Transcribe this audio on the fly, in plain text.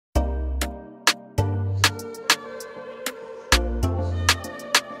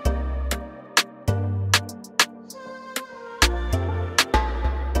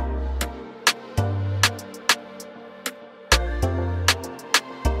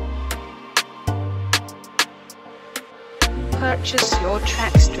Purchase your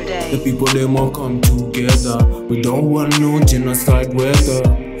tracks today. The people them all come together. We don't want no genocide weather.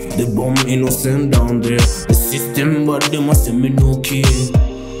 They bomb innocent down there. The system but they must say me no care.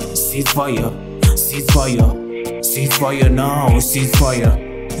 Ceasefire, ceasefire, ceasefire now,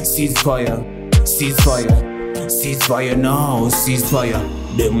 ceasefire, ceasefire, ceasefire, ceasefire now, ceasefire.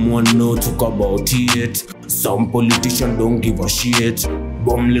 Them want no talk about it. Some politicians don't give a shit.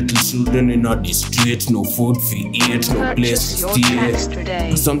 Bomb little children in the street, no food for eat, no place to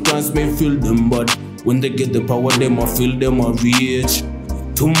stay. Sometimes may feel them, but when they get the power, them I feel them are rich.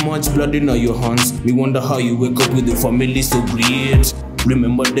 Too much blood in your hands. Me wonder how you wake up with the family so great.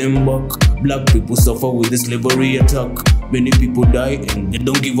 Remember them back. Black people suffer with the slavery attack. Many people die and they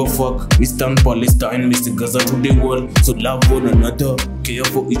don't give a fuck. We stand Palestine, Mr. Gaza to the world. So love one another, care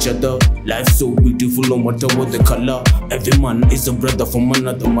for each other. Life's so beautiful no matter what the color. Every man is a brother from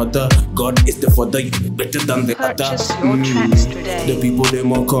another mother. God is the father, you better than the other. The people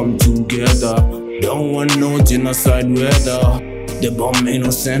them all come together. Don't want no genocide weather. The bomb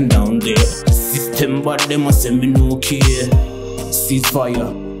innocent down there. System but them must say me no care.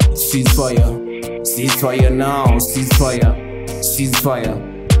 Ceasefire, ceasefire, ceasefire now, ceasefire,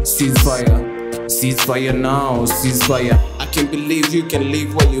 ceasefire, ceasefire, ceasefire now, ceasefire. I can't believe you can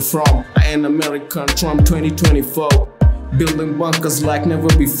leave where you're from. I am American Trump 2024. Building bunkers like never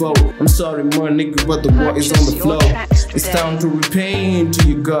before. I'm sorry, my nigga, but the war is on the floor. It's time to repent to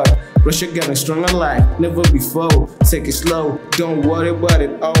your God. Russia getting stronger like never before. Take it slow, don't worry about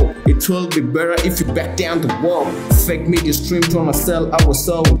it all. It will be better if you back down the wall. Fake media stream trying to sell our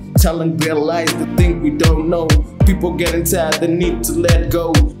soul. Telling their lies, the thing we don't know. People getting tired, they need to let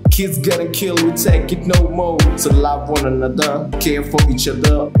go. Kids getting killed, we take it no more. So love one another, care for each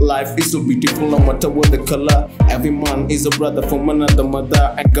other. Life is so beautiful no matter what the color. Every man is a brother from another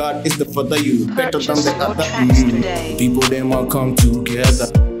mother. And God is the father, you better than the other. People them all come together.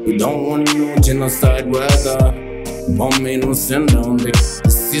 We don't want no genocide weather. Bomb innocent down there.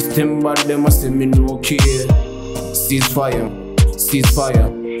 The system but them must say me no care. Ceasefire, ceasefire,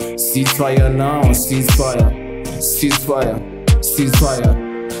 ceasefire now, ceasefire, ceasefire, ceasefire,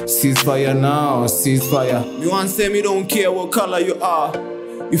 ceasefire now, ceasefire. You want to say me don't care what color you are.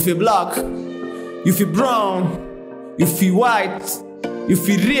 You feel black, you feel brown, you feel white, you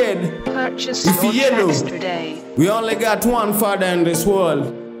feel red, you feel yellow. We only got one father in this world,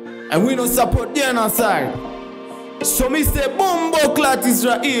 and we don't support genocide. So me say Bombo Clat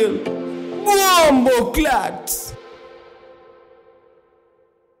Israel, Bombo Clat.